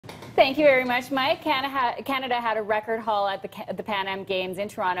Thank you very much, Mike. Canada had a record haul at the Pan Am Games in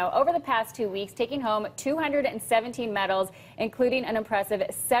Toronto over the past 2 weeks, taking home 217 medals, including an impressive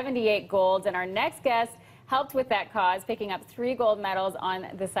 78 golds. And our next guest helped with that cause, picking up 3 gold medals on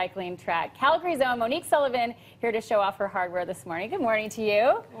the cycling track. Calgary's own Monique Sullivan here to show off her hardware this morning. Good morning to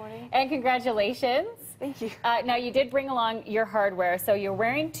you. Good morning. And congratulations. Thank you. Now, you did bring along your hardware, so you're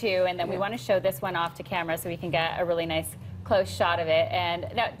wearing 2, and then we want to show this one off to camera so we can get a really nice close shot of it. And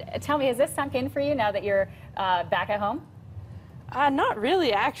now, tell me, has this sunk in for you now that you're back at home? Not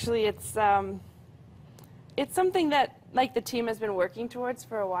really, actually. It's something that the team has been working towards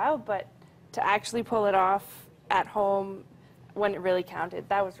for a while, but to actually pull it off at home when it really counted,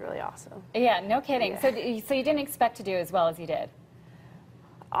 that was really awesome. Yeah, no kidding. Yeah. So you didn't expect to do as well as you did?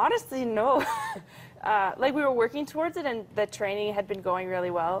 Honestly, no. We were working towards it, and the training had been going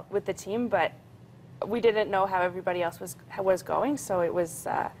really well with the team, but we didn't know how everybody else was going, so it was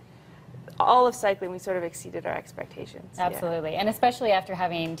all of cycling, we sort of exceeded our expectations. Absolutely, and especially after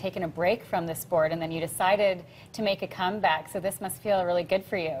having taken a break from the sport, and then you decided to make a comeback, so this must feel really good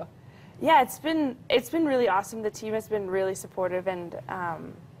for you. Yeah, it's been really awesome. The team has been really supportive, and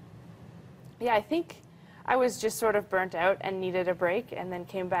yeah, I think I was just sort of burnt out and needed a break, and then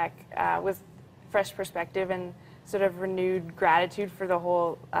came back with fresh perspective and sort of renewed gratitude for the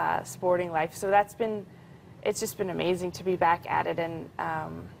whole sporting life. So it's just been amazing to be back at it and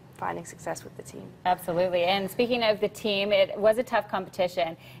finding success with the team. Absolutely. And speaking of the team, it was a tough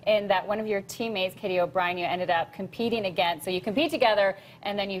competition in that one of your teammates, Katie O'Brien, you ended up competing against. So you compete together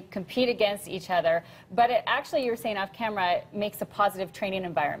and then you compete against each other. But it actually, you were saying off camera, makes a positive training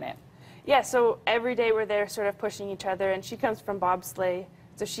environment. Yeah, so every day we're there sort of pushing each other, and she comes from bobsleigh.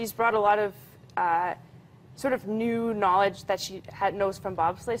 So she's brought a lot of sort of new knowledge that she knows from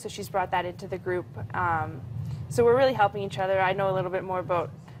bobsleigh, so she's brought that into the group. So we're really helping each other. I know a little bit more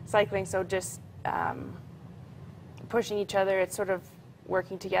about cycling, so just pushing each other, it's sort of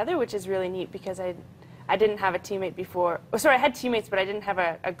working together, which is really neat because I didn't have a teammate before. Oh, sorry, I had teammates, but I didn't have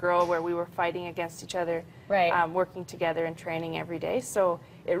a girl where we were fighting against each other, right. Working together and training every day. So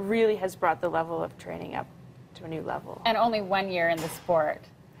it really has brought the level of training up to a new level. And only 1 year in the sport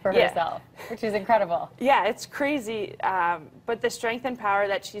for herself, which is incredible. Yeah, it's crazy. But the strength and power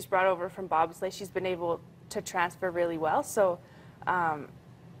that she's brought over from bobsleigh, she's been able to transfer really well. So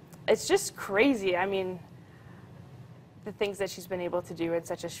it's just crazy. I mean, the things that she's been able to do in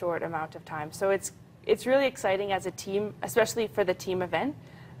such a short amount of time. So it's really exciting as a team, especially for the team event.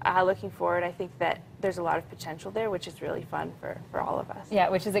 Looking forward, I think that there's a lot of potential there, which is really fun for all of us. Yeah,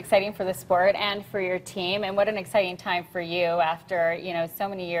 which is exciting for the sport and for your team. And what an exciting time for you after, so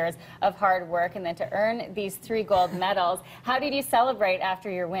many years of hard work, and then to earn these 3 gold medals. How did you celebrate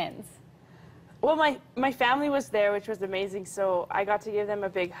after your wins? Well, my family was there, which was amazing, so I got to give them a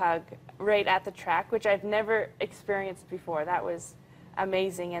big hug right at the track, which I've never experienced before. That was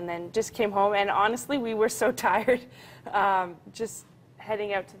amazing. And then just came home, and honestly, we were so tired. Just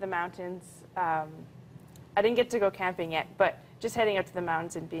heading out to the mountains. I didn't get to go camping yet, but just heading out to the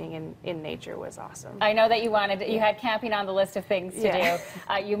mountains and being in nature was awesome. I know that you had camping on the list of things to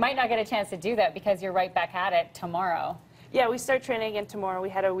do. You might not get a chance to do that because you're right back at it tomorrow. Yeah, we start training again tomorrow. We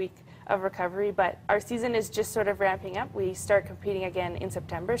had a week of recovery, but our season is just sort of ramping up. We start competing again in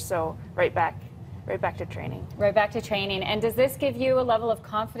September, so right back to training. Right back to training. And does this give you a level of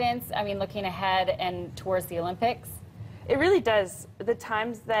confidence, I mean, looking ahead and towards the Olympics? It really does. The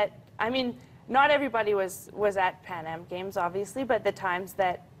times that, I mean, not everybody was at Pan Am Games, obviously, but the times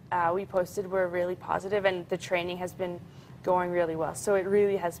that we posted were really positive, and the training has been going really well. So it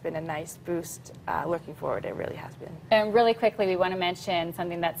really has been a nice boost looking forward. It really has been. And really quickly, we want to mention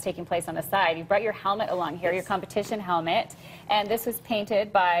something that's taking place on the side. You brought your helmet along here, your competition helmet, and this was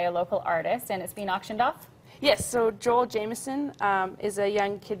painted by a local artist, and it's being auctioned off? Yes, so Joel Jameson is a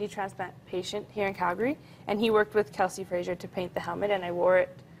young kidney transplant patient here in Calgary, and he worked with Kelsey Fraser to paint the helmet, and I wore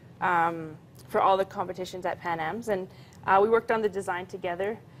it for all the competitions at Pan Am's, and we worked on the design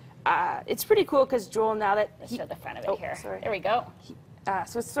together. It's pretty cool because Joel, now that Let's show the front of it here. Sorry. There we go.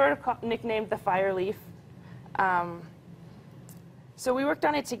 So it's sort of nicknamed the Fire Leaf. So we worked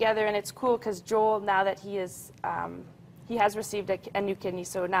on it together, and it's cool because Joel, now that he has received a new kidney,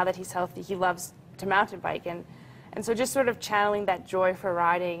 so now that he's healthy, he loves to mountain bike, and so just sort of channeling that joy for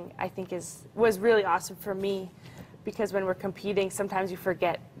riding, I think was really awesome for me, because when we're competing, sometimes you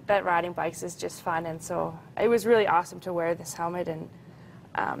forget that riding bikes is just fun, and so it was really awesome to wear this helmet, and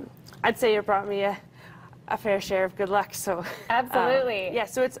I'd say it brought me a fair share of good luck. So absolutely, yeah.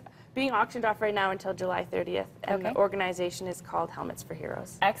 So it's being auctioned off right now until July 30th, and Okay. the organization is called Helmets for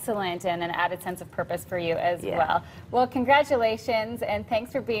Heroes. Excellent, and an added sense of purpose for you as Yeah. well. Well, congratulations, and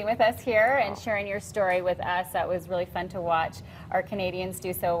thanks for being with us here and sharing your story with us. That was really fun to watch our Canadians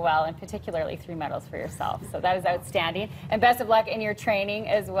do so well, and particularly 3 medals for yourself. So that is outstanding. And best of luck in your training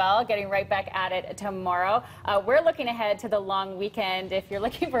as well, getting right back at it tomorrow. We're looking ahead to the long weekend. If you're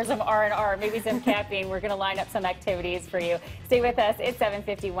looking for some R&R, maybe some camping, we're going to line up some activities for you. Stay with us. It's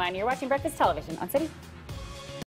 7:51. You're watching Breakfast Television on City.